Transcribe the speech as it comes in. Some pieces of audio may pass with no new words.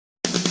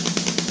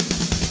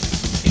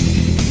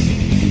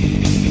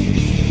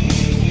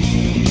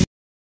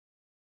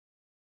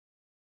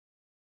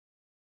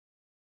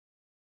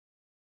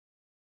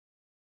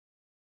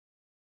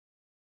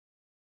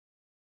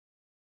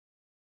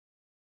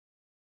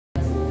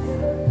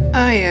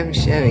I am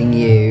showing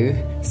you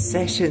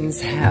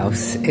Sessions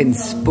House in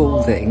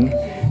Spalding.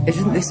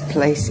 Isn't this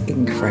place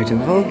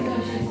incredible?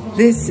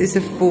 This is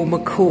a former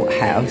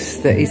courthouse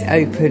that is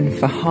open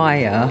for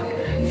hire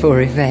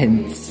for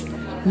events.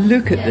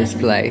 Look at this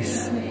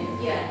place.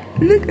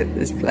 Look at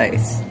this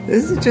place.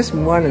 This is just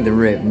one of the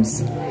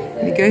rooms.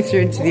 When you go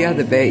through into the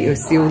other bit, you'll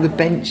see all the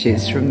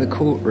benches from the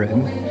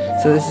courtroom.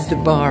 So this is the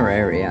bar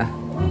area.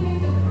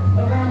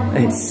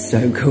 It's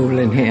so cool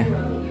in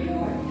here.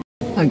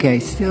 Okay,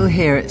 still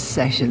here at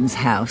Sessions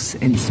House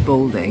in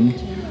Spalding.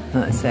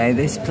 Like I say,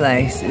 this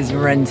place is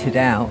rented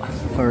out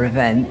for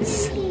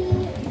events.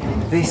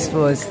 This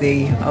was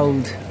the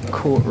old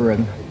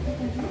courtroom.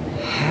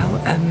 How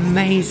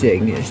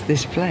amazing is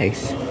this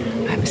place?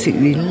 I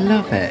absolutely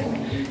love it.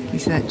 You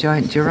see that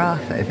giant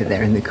giraffe over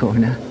there in the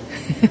corner?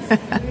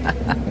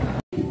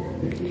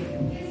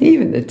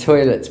 Even the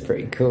toilet's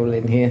pretty cool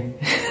in here.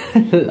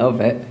 Love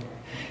it.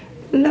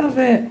 Love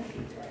it.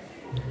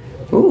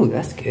 Oh,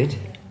 that's good.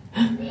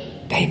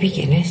 Baby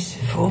Guinness,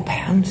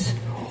 £4.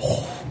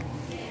 Oh,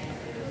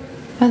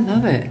 I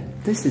love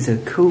it. This is a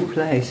cool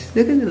place.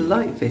 Look at the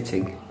light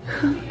fitting.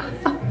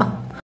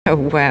 Oh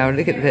wow,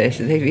 look at this.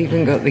 They've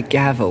even got the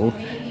gavel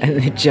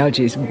and the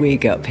judge's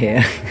wig up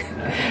here.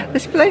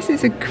 This place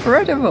is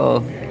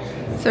incredible.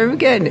 So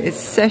again, it's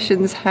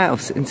Sessions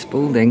House in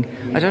Spalding.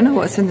 I don't know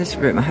what's in this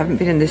room. I haven't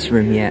been in this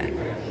room yet.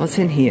 What's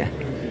in here?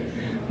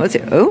 What's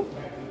it? Oh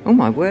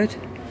my word.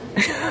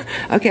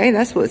 Okay,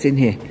 that's what's in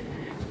here.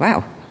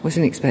 Wow,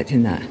 wasn't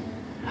expecting that.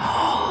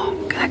 Oh,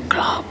 look at that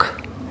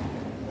clock.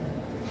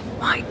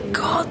 My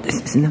God, this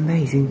is an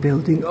amazing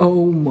building.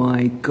 Oh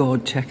my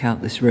God, check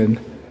out this room.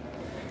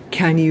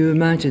 Can you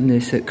imagine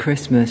this at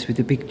Christmas with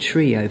a big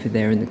tree over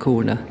there in the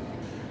corner?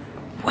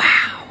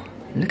 Wow,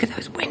 look at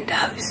those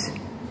windows.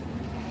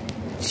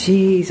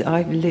 Jeez,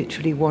 I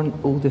literally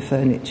want all the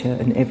furniture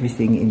and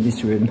everything in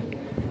this room.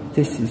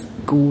 This is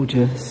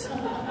gorgeous.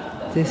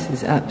 This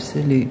is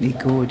absolutely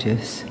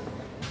gorgeous.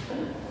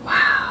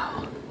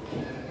 Wow.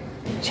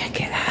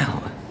 Check it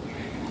out.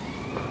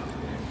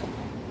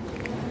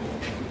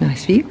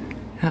 Nice view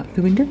out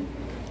the window.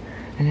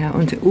 And out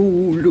onto, oh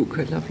look,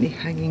 a lovely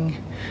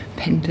hanging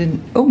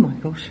pendant. Oh my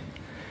gosh.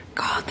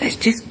 God, there's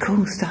just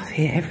cool stuff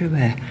here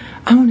everywhere.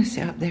 I want to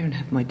sit up there and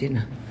have my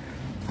dinner.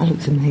 That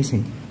looks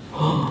amazing.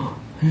 Oh,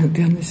 and look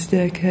down the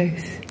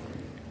staircase.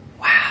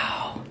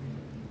 Wow.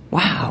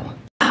 Wow.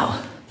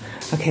 Wow.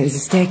 Okay, there's a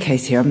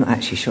staircase here. I'm not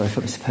actually sure if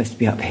I'm supposed to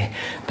be up here,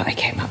 but I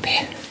came up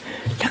here.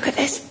 Look at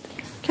this.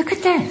 Look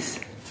at this.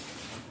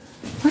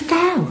 What the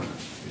hell?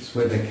 It's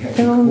where they kept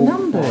They're all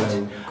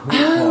numbered.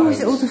 Oh,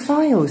 is it all the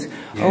files?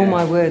 Yeah. Oh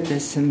my word,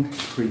 there's some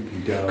creepy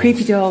dolls.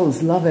 Creepy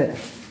dolls, love it.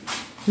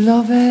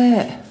 Love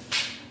it.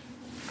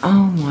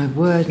 Oh my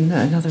word, and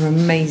another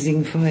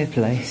amazing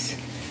fireplace.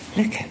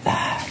 Look at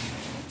that.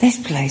 This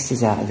place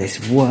is out of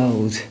this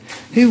world.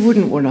 Who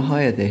wouldn't want to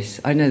hire this?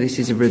 I know this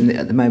is a room that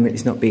at the moment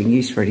is not being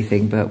used for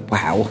anything, but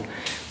wow.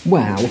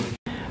 Wow.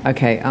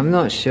 Okay, I'm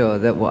not sure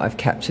that what I've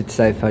captured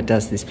so far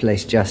does this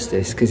place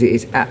justice, because it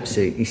is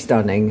absolutely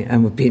stunning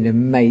and would be an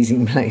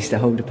amazing place to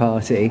hold a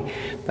party.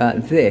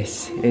 But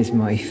this is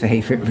my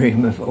favourite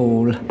room of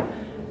all.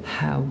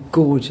 How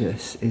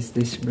gorgeous is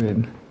this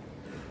room?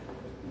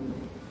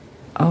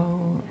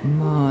 Oh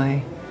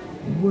my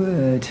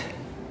word.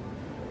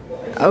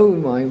 Oh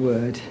my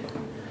word.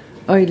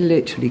 I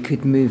literally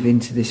could move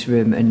into this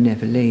room and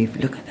never leave.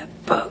 Look at the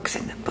books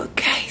in the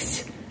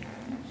bookcase.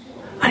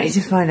 I need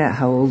to find out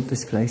how old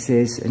this place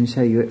is and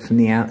show you it from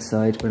the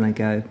outside when I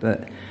go,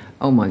 but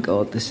oh my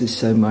God, this is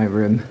so my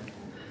room.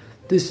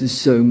 This is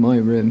so my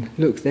room.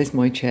 Look, there's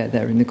my chair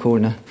there in the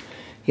corner.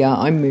 Yeah,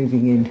 I'm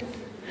moving in.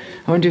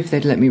 I wonder if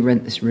they'd let me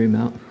rent this room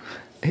out.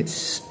 It's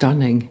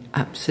stunning,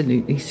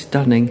 absolutely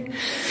stunning.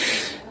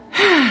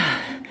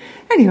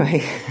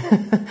 Anyway,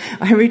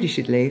 I really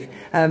should leave.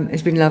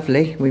 It's been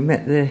lovely. We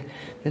met the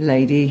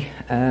lady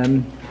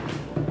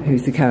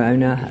who's the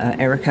co-owner,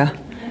 Erica,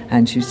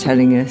 and she was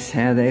telling us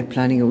how they're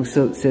planning all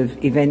sorts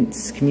of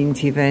events,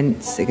 community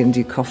events. They're going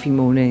to do coffee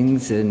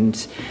mornings, and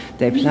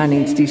they're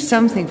planning to do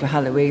something for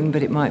Halloween,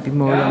 but it might be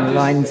more along the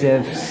lines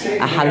of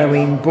a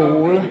Halloween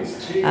ball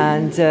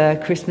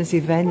and Christmas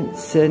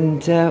events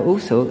and all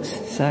sorts.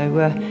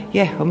 So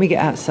yeah, when we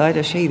get outside,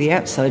 I'll show you the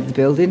outside of the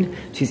building,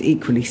 which is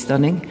equally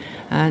stunning,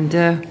 and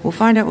we'll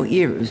find out what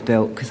year it was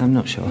built, because I'm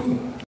not sure.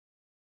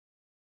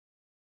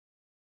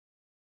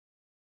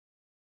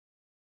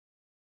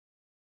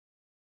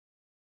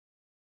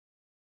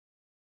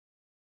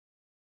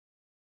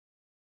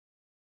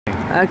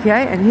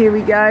 Okay, and here we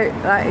go.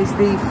 That is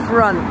the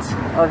front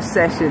of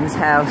Sessions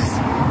House,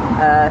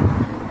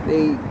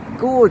 the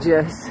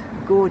gorgeous,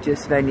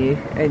 gorgeous venue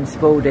in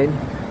Spalding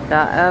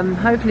that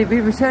hopefully we'll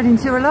be returning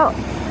to a lot.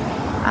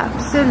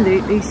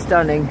 Absolutely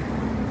stunning.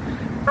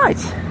 Right.